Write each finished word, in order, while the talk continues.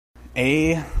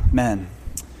Amen.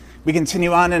 We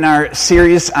continue on in our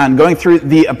series on going through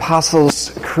the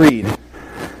Apostles' Creed.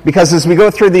 Because as we go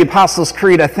through the Apostles'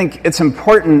 Creed, I think it's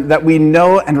important that we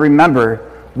know and remember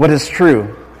what is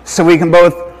true. So we can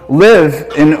both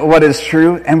live in what is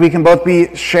true, and we can both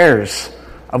be sharers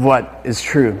of what is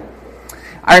true.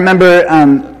 I remember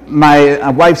my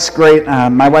wife's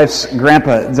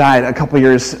grandpa died a couple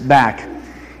years back.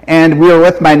 And we were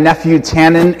with my nephew,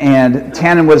 Tannen, and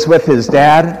Tannen was with his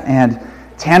dad, and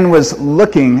Tannen was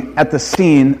looking at the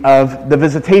scene of the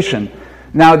visitation.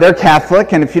 Now, they're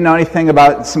Catholic, and if you know anything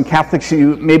about some Catholics,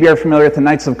 you maybe are familiar with the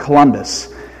Knights of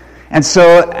Columbus. And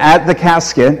so at the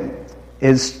casket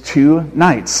is two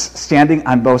knights standing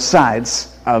on both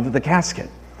sides of the casket.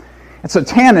 And so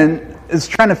Tannen is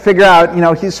trying to figure out,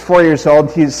 he's 4 years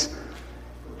old, he's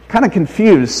kind of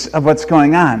confused of what's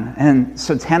going on. And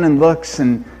so Tannen looks,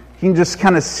 and he can just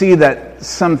kind of see that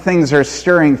some things are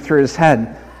stirring through his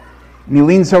head. And he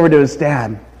leans over to his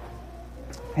dad,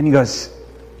 and he goes,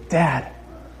 "Dad,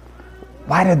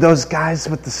 why did those guys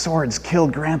with the swords kill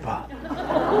Grandpa?"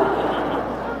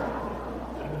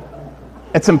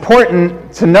 It's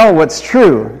important to know what's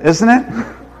true, isn't it?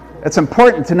 It's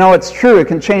important to know what's true. It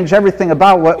can change everything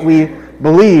about what we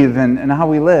believe and how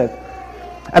we live.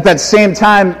 At that same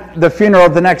time, the funeral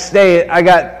the next day, I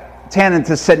got Tannen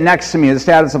to sit next to me. His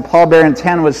dad was a pallbearer, and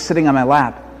Tannen was sitting on my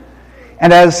lap.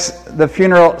 And as the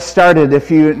funeral started,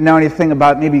 if you know anything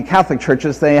about maybe Catholic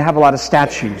churches, they have a lot of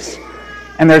statues.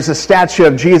 And there's a statue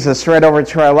of Jesus right over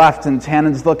to our left, and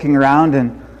Tannen's looking around,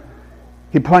 and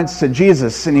he points to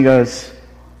Jesus, and he goes,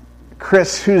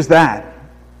 "Chris, who's that?"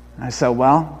 And I said,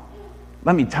 "Well,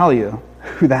 let me tell you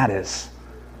who that is.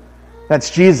 That's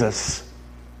Jesus,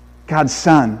 God's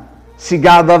Son. See,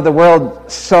 God loved the world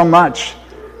so much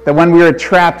that when we were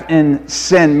trapped in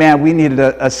sin, man, we needed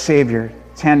a Savior.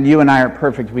 Tan, you and I are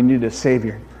perfect. We needed a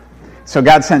Savior. So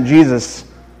God sent Jesus.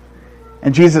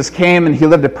 And Jesus came, and he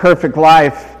lived a perfect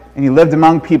life. And he lived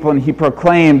among people, and he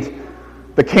proclaimed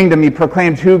the kingdom. He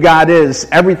proclaimed who God is.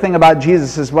 Everything about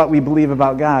Jesus is what we believe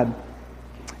about God.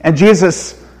 And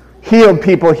Jesus healed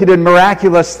people. He did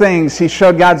miraculous things. He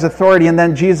showed God's authority. And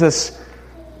then Jesus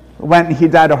went and he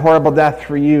died a horrible death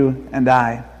for you and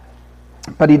I.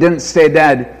 But he didn't stay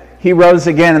dead. He rose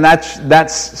again, and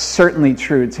that's certainly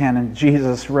true, Tannen.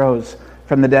 Jesus rose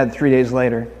from the dead 3 days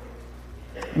later.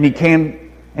 And he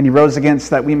came and he rose again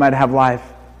so that we might have life.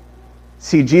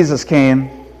 See, Jesus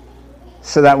came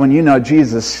so that when you know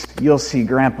Jesus, you'll see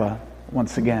Grandpa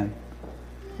once again.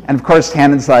 And of course,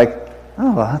 Tannen's like,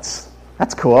 "Oh,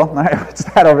 that's cool. All right, what's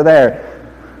that over there?"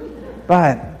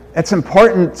 But it's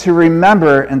important to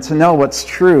remember and to know what's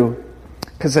true,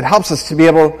 because it helps us to be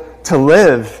able to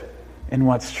live in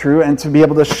what's true and to be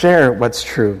able to share what's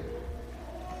true.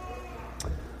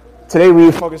 Today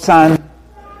we focus on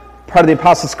part of the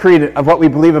Apostles' Creed of what we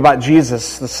believe about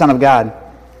Jesus, the Son of God.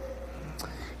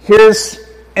 Here's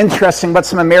interesting what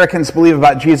some Americans believe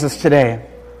about Jesus today.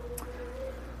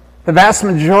 The vast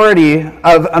majority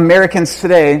of Americans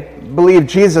today believe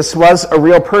Jesus was a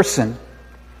real person.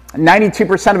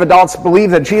 92% of adults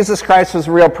believe that Jesus Christ was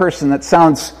a real person. That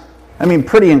sounds,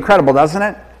 pretty incredible, doesn't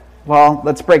it? Well,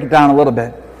 let's break it down a little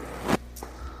bit.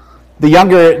 The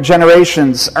younger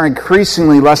generations are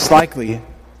increasingly less likely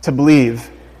to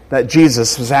believe that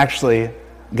Jesus was actually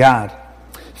God.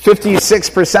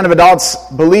 56% of adults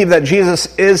believe that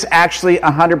Jesus is actually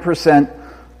 100%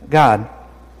 God.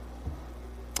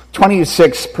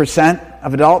 26%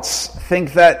 of adults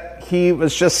think that he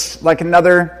was just like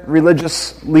another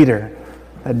religious leader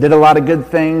that did a lot of good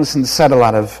things and said a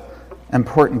lot of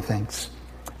important things.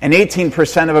 And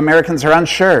 18% of Americans are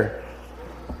unsure.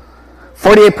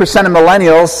 48% of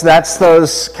millennials, that's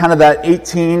those kind of that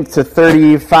 18 to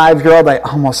 35-year-old. I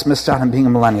almost missed out on being a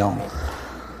millennial.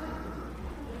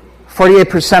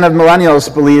 48% of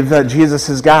millennials believe that Jesus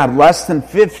is God. Less than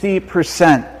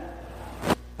 50%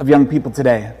 of young people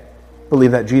today believe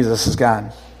that Jesus is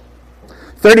God.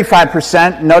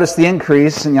 35%, notice the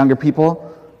increase in younger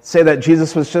people, say that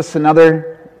Jesus was just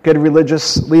another good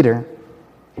religious leader.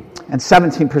 And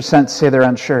 17% say they're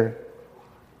unsure.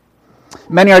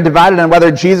 Many are divided on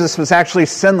whether Jesus was actually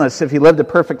sinless if he lived a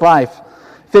perfect life.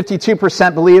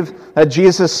 52% believe that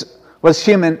Jesus was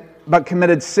human but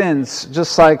committed sins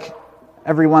just like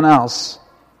everyone else.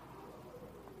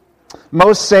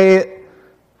 Most say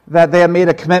that they have made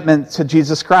a commitment to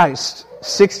Jesus Christ.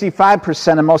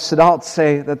 65% of most adults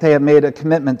say that they have made a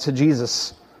commitment to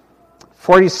Jesus.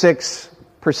 46%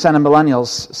 of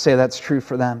millennials say that's true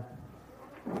for them.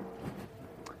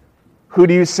 Who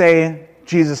do you say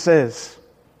Jesus is?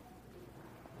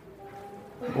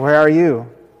 Where are you?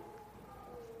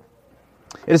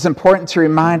 it is important to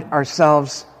remind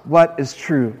ourselves what is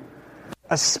true,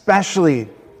 especially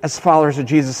as followers of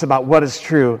Jesus, about what is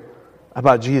true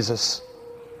about Jesus.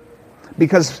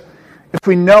 Because if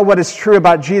we know what is true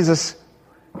about Jesus,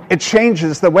 it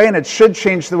changes the way, and it should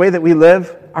change the way that we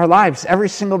live our lives every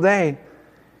single day. It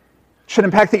should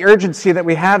impact the urgency that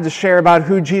we have to share about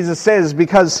who Jesus is,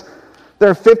 because there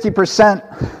are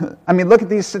 50%, look at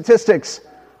these statistics.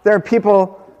 There are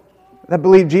people that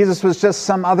believe Jesus was just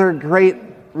some other great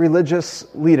religious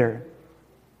leader.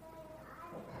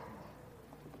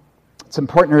 It's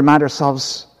important to remind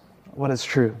ourselves what is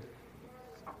true.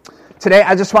 Today,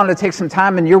 I just wanted to take some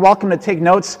time, and you're welcome to take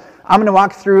notes. I'm going to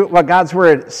walk through what God's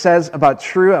Word says about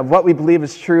true, of what we believe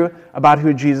is true about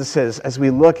who Jesus is, as we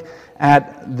look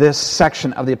at this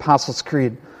section of the Apostles'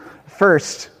 Creed.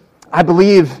 First, I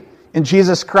believe in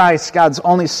Jesus Christ, God's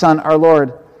only Son, our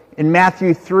Lord. In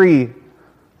Matthew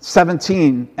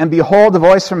 3:17, and behold, a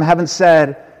voice from heaven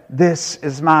said, "This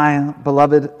is my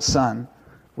beloved Son,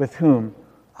 with whom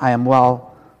I am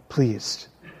well pleased."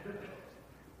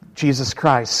 Jesus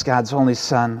Christ, God's only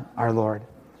Son, our Lord.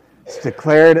 It's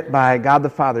declared by God the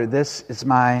Father, "This is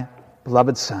my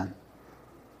beloved Son."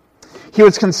 He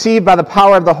was conceived by the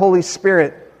power of the Holy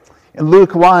Spirit. In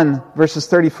Luke 1, verses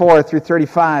 34 through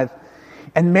 35.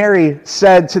 And Mary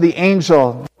said to the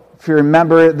angel, if you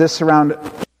remember this around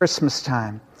Christmas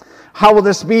time, "How will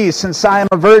this be, since I am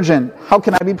a virgin? How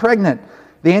can I be pregnant?"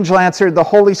 The angel answered, "The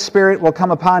Holy Spirit will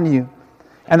come upon you,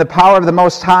 and the power of the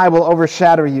Most High will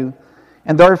overshadow you.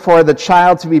 And therefore the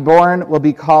child to be born will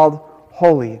be called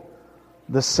Holy,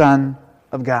 the Son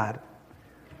of God."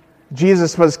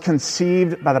 Jesus was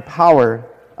conceived by the power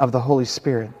of the Holy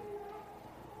Spirit.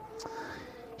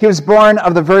 He was born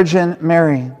of the Virgin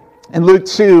Mary. In Luke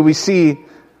 2, we see,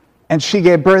 "And she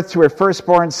gave birth to her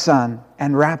firstborn son,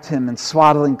 and wrapped him in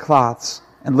swaddling cloths,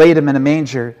 and laid him in a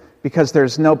manger, because there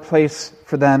is no place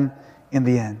for them in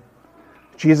the inn."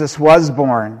 Jesus was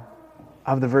born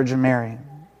of the Virgin Mary.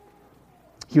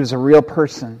 He was a real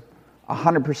person,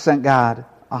 100% God,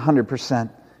 100%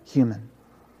 human.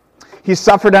 He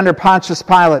suffered under Pontius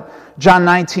Pilate. John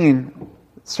 19,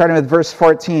 starting with verse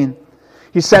 14.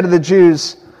 He said to the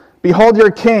Jews, "Behold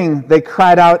your king." They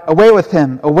cried out, away with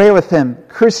him,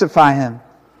 crucify him."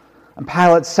 And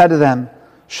Pilate said to them,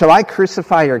 "Shall I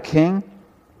crucify your king?"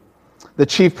 The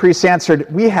chief priests answered,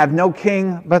 "We have no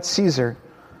king but Caesar."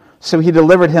 So he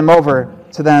delivered him over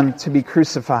to them to be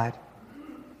crucified.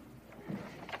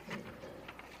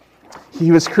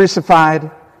 He was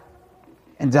crucified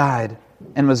and died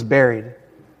and was buried.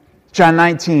 John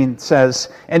 19 says,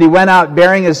 "And he went out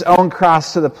bearing his own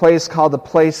cross to the place called the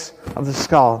place of the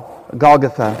skull,"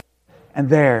 Golgotha, "and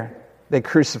there they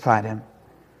crucified him."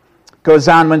 Goes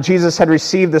on, "When Jesus had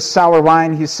received the sour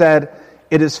wine, he said,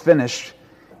 'It is finished.'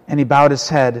 And he bowed his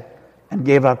head and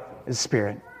gave up his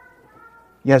spirit."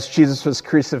 Yes, Jesus was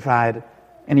crucified,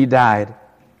 and he died,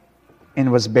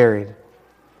 and was buried.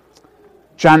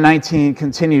 John 19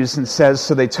 continues and says,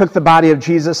 "So they took the body of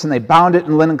Jesus, and they bound it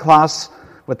in linen cloths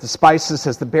with the spices,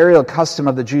 as the burial custom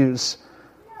of the Jews.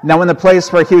 Now in the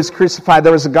place where he was crucified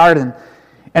there was a garden,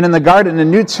 and in the garden a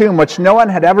new tomb which no one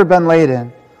had ever been laid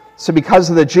in. So because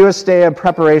of the Jewish day of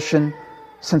preparation,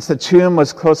 since the tomb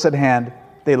was close at hand,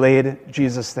 they laid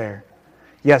Jesus there."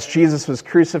 Yes, Jesus was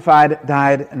crucified,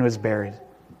 died, and was buried.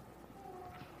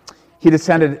 He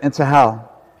descended into hell.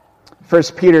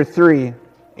 1 Peter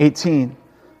 3:18.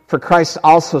 "For Christ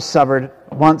also suffered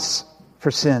once for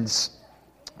sins,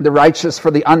 the righteous for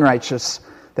the unrighteous,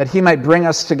 that he might bring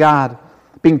us to God,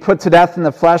 being put to death in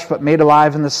the flesh, but made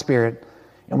alive in the Spirit,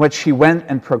 in which he went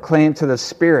and proclaimed to the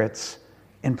spirits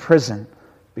in prison,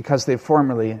 because they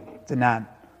formerly did not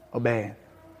obey."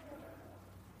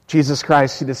 Jesus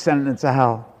Christ, he descended into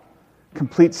hell.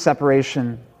 Complete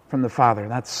separation from the Father.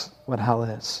 That's what hell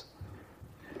is.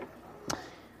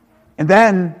 And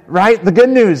then, the good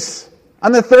news.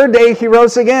 On the third day, he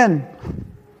rose again.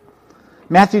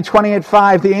 Matthew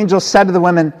 28:5, the angel said to the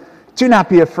women, "Do not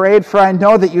be afraid, for I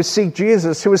know that you seek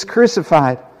Jesus, who was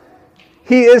crucified.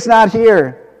 He is not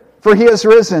here, for he has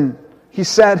risen." He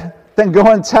said, "Then go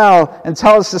and tell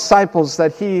his disciples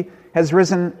that he has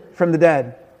risen from the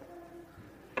dead."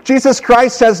 Jesus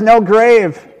Christ has no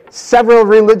grave. Several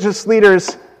religious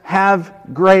leaders have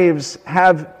graves,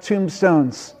 have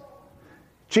tombstones.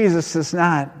 Jesus is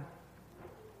not.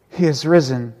 He is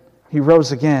risen. He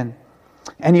rose again.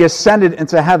 And he ascended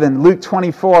into heaven. Luke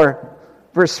 24,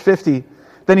 verse 50.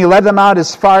 "Then he led them out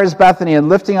as far as Bethany, and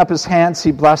lifting up his hands,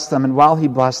 he blessed them. And while he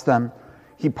blessed them,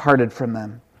 he parted from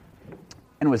them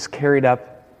and was carried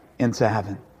up into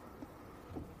heaven.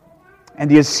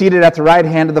 And he is seated at the right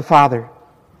hand of the Father.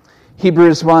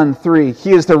 Hebrews 1:3,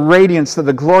 He is the radiance of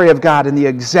the glory of God and the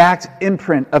exact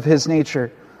imprint of His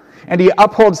nature. And He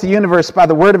upholds the universe by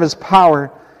the word of His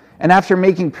power. And after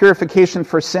making purification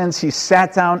for sins, He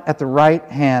sat down at the right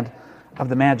hand of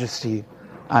the Majesty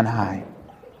on high.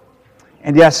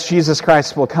 And yes, Jesus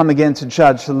Christ will come again to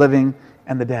judge the living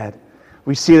and the dead.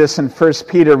 We see this in 1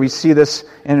 Peter. We see this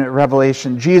in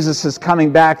Revelation. Jesus is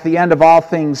coming back. The end of all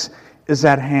things is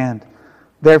at hand.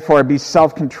 Therefore, be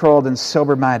self-controlled and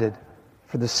sober-minded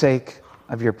for the sake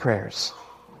of your prayers.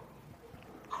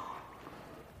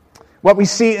 What we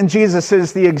see in Jesus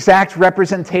is the exact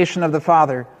representation of the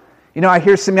Father. I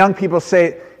hear some young people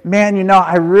say, man,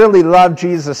 I really love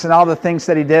Jesus and all the things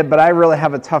that He did, but I really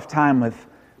have a tough time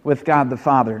with God the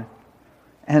Father.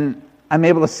 And I'm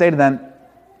able to say to them,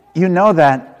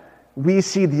 that we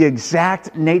see the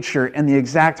exact nature and the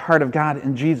exact heart of God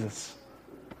in Jesus.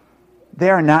 They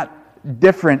are not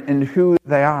different in who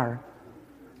they are.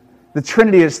 The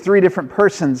Trinity is three different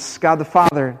persons, God the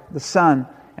Father, the Son,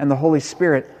 and the Holy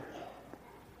Spirit.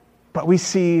 But we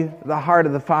see the heart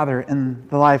of the Father in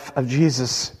the life of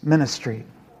Jesus' ministry.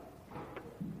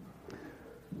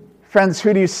 Friends,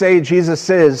 who do you say Jesus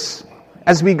is?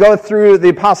 As we go through the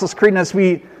Apostles' Creed and as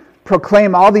we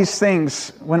proclaim all these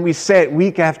things, when we say it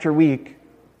week after week,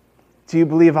 do you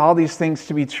believe all these things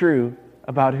to be true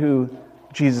about who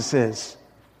Jesus is?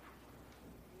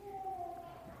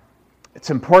 It's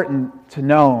important to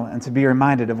know and to be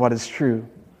reminded of what is true.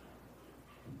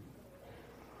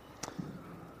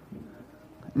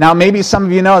 Now, maybe some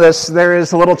of you know this. There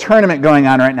is a little tournament going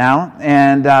on right now,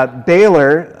 and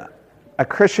Baylor, a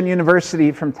Christian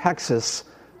university from Texas,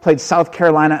 played South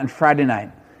Carolina on Friday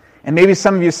night. And maybe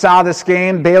some of you saw this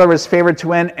game. Baylor was favored to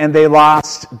win, and they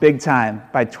lost big time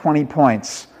by 20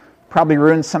 points. Probably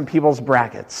ruined some people's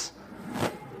brackets.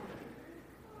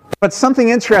 But something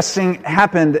interesting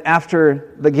happened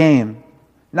after the game.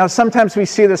 Now, sometimes we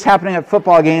see this happening at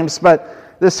football games,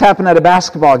 but this happened at a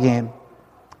basketball game.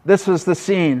 This was the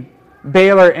scene.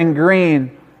 Baylor in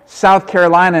green, South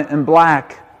Carolina in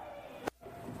black.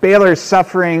 Baylor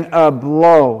suffering a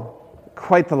blow,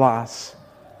 quite the loss.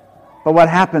 But what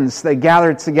happens? They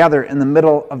gathered together in the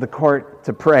middle of the court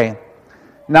to pray.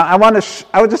 Now, I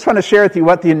just want to share with you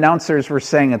what the announcers were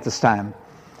saying at this time.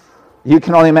 You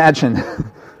can only imagine.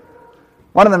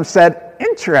 One of them said,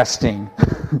 "Interesting."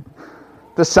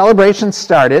 The celebration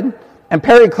started, and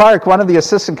Perry Clark, one of the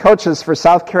assistant coaches for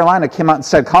South Carolina, came out and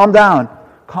said, calm down.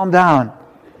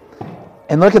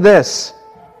 And look at this.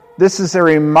 This is a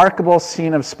remarkable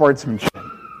scene of sportsmanship.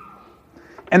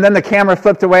 And then the camera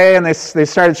flipped away, and they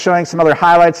started showing some other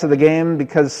highlights of the game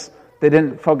because they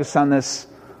didn't focus on this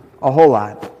a whole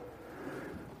lot.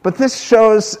 But this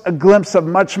shows a glimpse of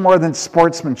much more than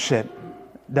sportsmanship,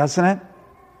 doesn't it?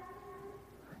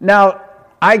 Now,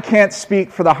 I can't speak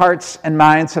for the hearts and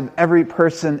minds of every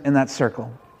person in that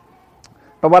circle.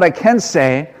 But what I can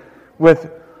say with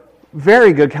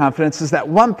very good confidence is that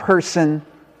one person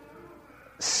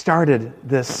started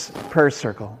this prayer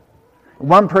circle.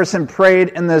 One person prayed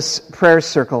in this prayer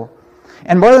circle.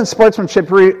 And more than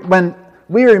sportsmanship, when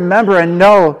we remember and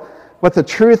know what the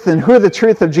truth and who the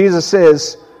truth of Jesus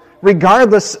is,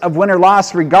 regardless of win or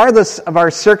loss, regardless of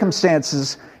our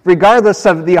circumstances, regardless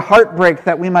of the heartbreak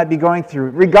that we might be going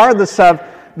through, regardless of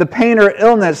the pain or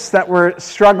illness that we're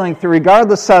struggling through,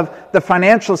 regardless of the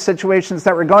financial situations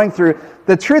that we're going through,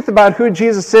 the truth about who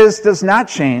Jesus is does not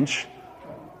change.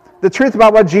 The truth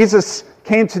about what Jesus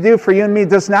came to do for you and me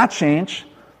does not change.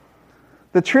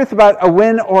 The truth about a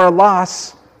win or a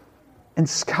loss in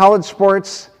college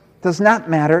sports does not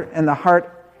matter in the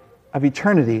heart of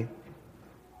eternity.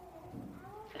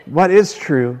 What is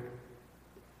true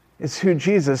is who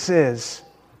Jesus is.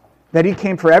 That He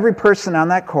came for every person on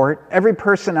that court, every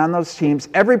person on those teams,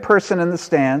 every person in the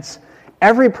stands,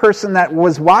 every person that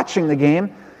was watching the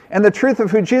game. And the truth of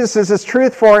who Jesus is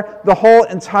truth for the whole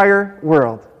entire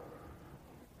world.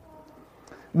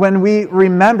 When we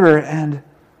remember and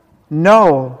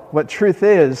know what truth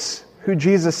is, who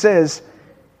Jesus is,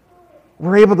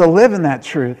 we're able to live in that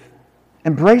truth,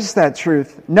 embrace that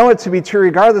truth, know it to be true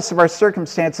regardless of our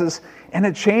circumstances, and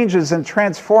it changes and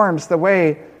transforms the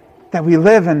way that we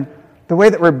live and the way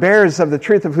that we're bearers of the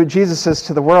truth of who Jesus is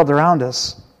to the world around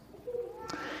us.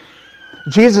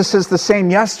 Jesus is the same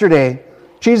yesterday,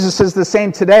 Jesus is the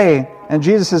same today, and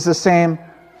Jesus is the same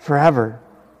forever.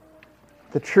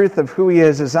 The truth of who He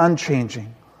is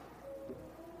unchanging.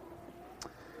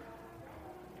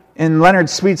 In Leonard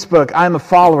Sweet's book, I'm a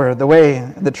Follower, The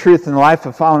Way, the Truth, and the Life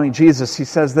of Following Jesus, he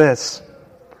says this: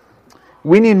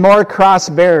 we need more cross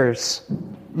bearers,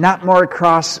 not more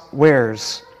cross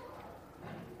wearers.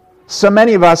 So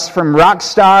many of us, from rock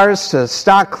stars to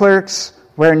stock clerks,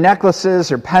 wear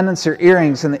necklaces or pendants or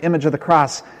earrings in the image of the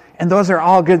cross. And those are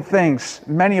all good things.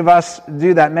 Many of us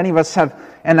do that. Many of us have,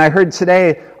 and I heard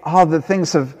today, all the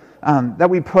things that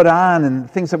we put on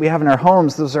and things that we have in our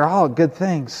homes, those are all good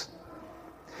things.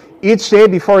 Each day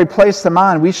before we place them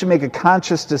on, we should make a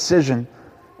conscious decision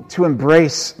to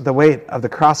embrace the weight of the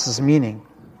cross's meaning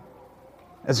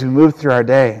as we move through our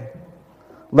day.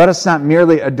 Let us not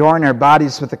merely adorn our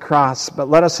bodies with the cross, but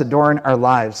let us adorn our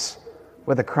lives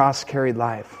with a cross-carried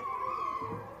life.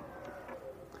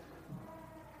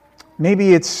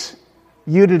 Maybe it's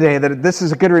you today that this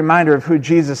is a good reminder of who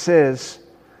Jesus is.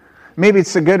 Maybe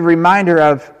it's a good reminder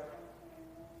of,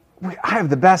 I have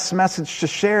the best message to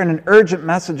share and an urgent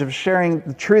message of sharing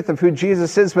the truth of who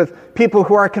Jesus is with people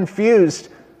who are confused.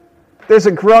 There's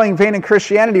a growing vein in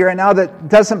Christianity right now that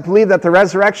doesn't believe that the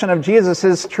resurrection of Jesus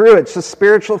is true. It's a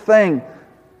spiritual thing.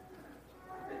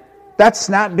 That's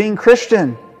not being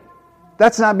Christian.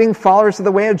 That's not being followers of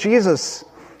the way of Jesus.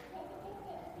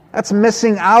 That's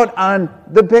missing out on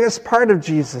the biggest part of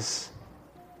Jesus.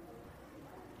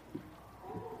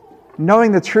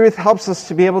 Knowing the truth helps us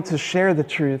to be able to share the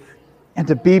truth and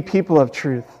to be people of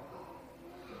truth.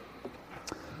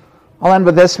 I'll end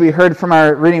with this. We heard from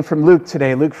our reading from Luke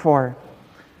today, Luke 4.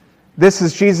 This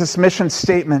is Jesus' mission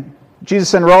statement.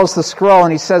 Jesus unrolls the scroll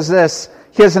and he says this: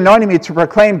 He has anointed me to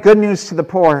proclaim good news to the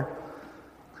poor,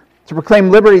 to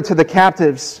proclaim liberty to the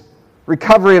captives,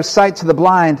 recovery of sight to the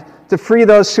blind, to free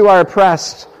those who are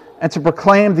oppressed, and to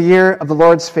proclaim the year of the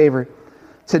Lord's favor.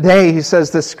 Today, he says,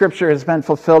 this scripture has been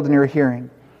fulfilled in your hearing.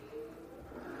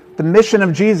 The mission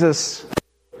of Jesus,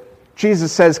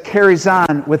 Jesus says, carries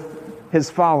on with his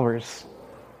followers.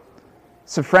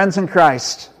 So friends in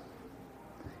Christ,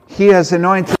 he has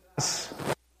anointed us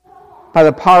by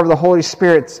the power of the Holy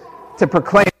Spirit to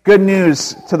proclaim good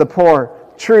news to the poor,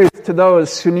 truth to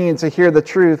those who need to hear the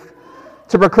truth,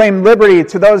 to proclaim liberty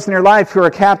to those in your life who are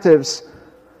captives,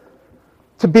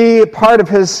 to be part of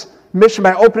his mission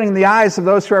by opening the eyes of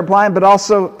those who are blind, but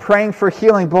also praying for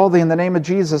healing boldly in the name of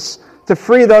Jesus, to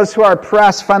free those who are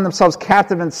oppressed, find themselves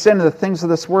captive in sin and the things of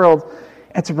this world,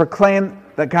 and to proclaim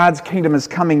that God's kingdom is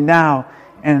coming now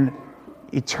and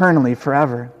eternally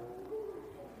forever.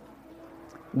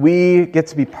 We get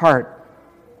to be part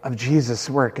of Jesus'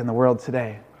 work in the world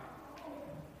today.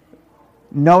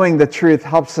 Knowing the truth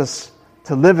helps us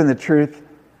to live in the truth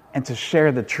and to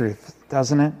share the truth,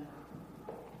 doesn't it?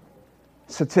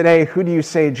 So today, who do you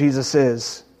say Jesus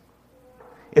is?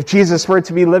 If Jesus were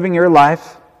to be living your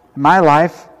life, my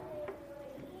life,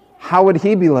 how would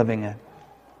he be living it?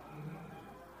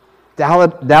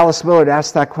 Dallas Willard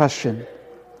asked that question,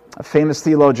 a famous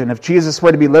theologian. If Jesus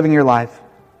were to be living your life,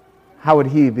 how would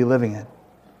he be living it?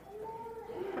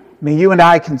 May you and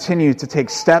I continue to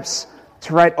take steps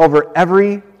to write over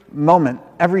every moment,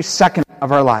 every second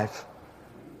of our life,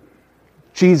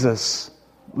 Jesus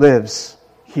lives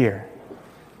here.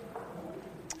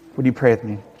 Would you pray with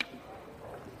me?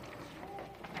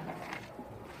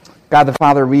 God the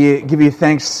Father, we give you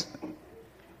thanks,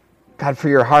 God, for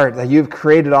your heart, that you have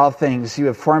created all things. You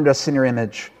have formed us in your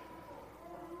image.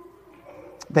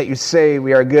 That you say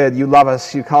we are good. You love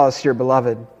us. You call us your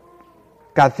beloved.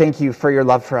 God, thank you for your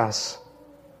love for us.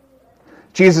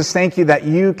 Jesus, thank you that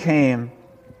you came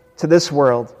to this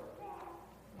world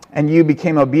and you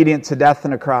became obedient to death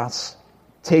on a cross,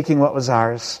 taking what was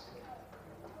ours.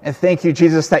 And thank you,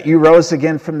 Jesus, that you rose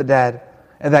again from the dead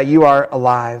and that you are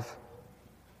alive.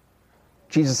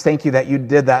 Jesus, thank you that you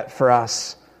did that for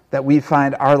us, that we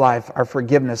find our life, our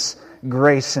forgiveness,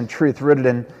 grace, and truth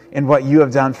rooted in what you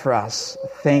have done for us.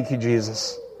 Thank you,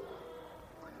 Jesus.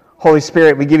 Holy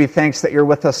Spirit, we give you thanks that you're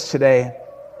with us today.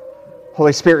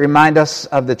 Holy Spirit, remind us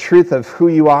of the truth of who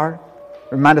you are.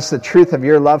 Remind us the truth of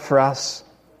your love for us.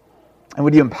 And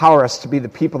would you empower us to be the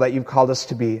people that you've called us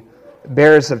to be,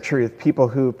 bearers of truth, people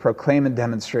who proclaim and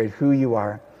demonstrate who you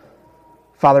are.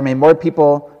 Father, may more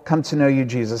people come to know you,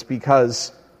 Jesus,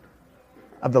 because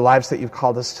of the lives that you've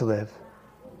called us to live.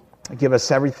 Give us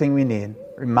everything we need.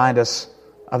 Remind us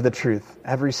of the truth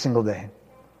every single day.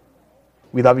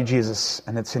 We love you, Jesus,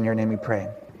 and it's in your name we pray.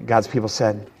 God's people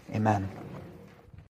said, amen.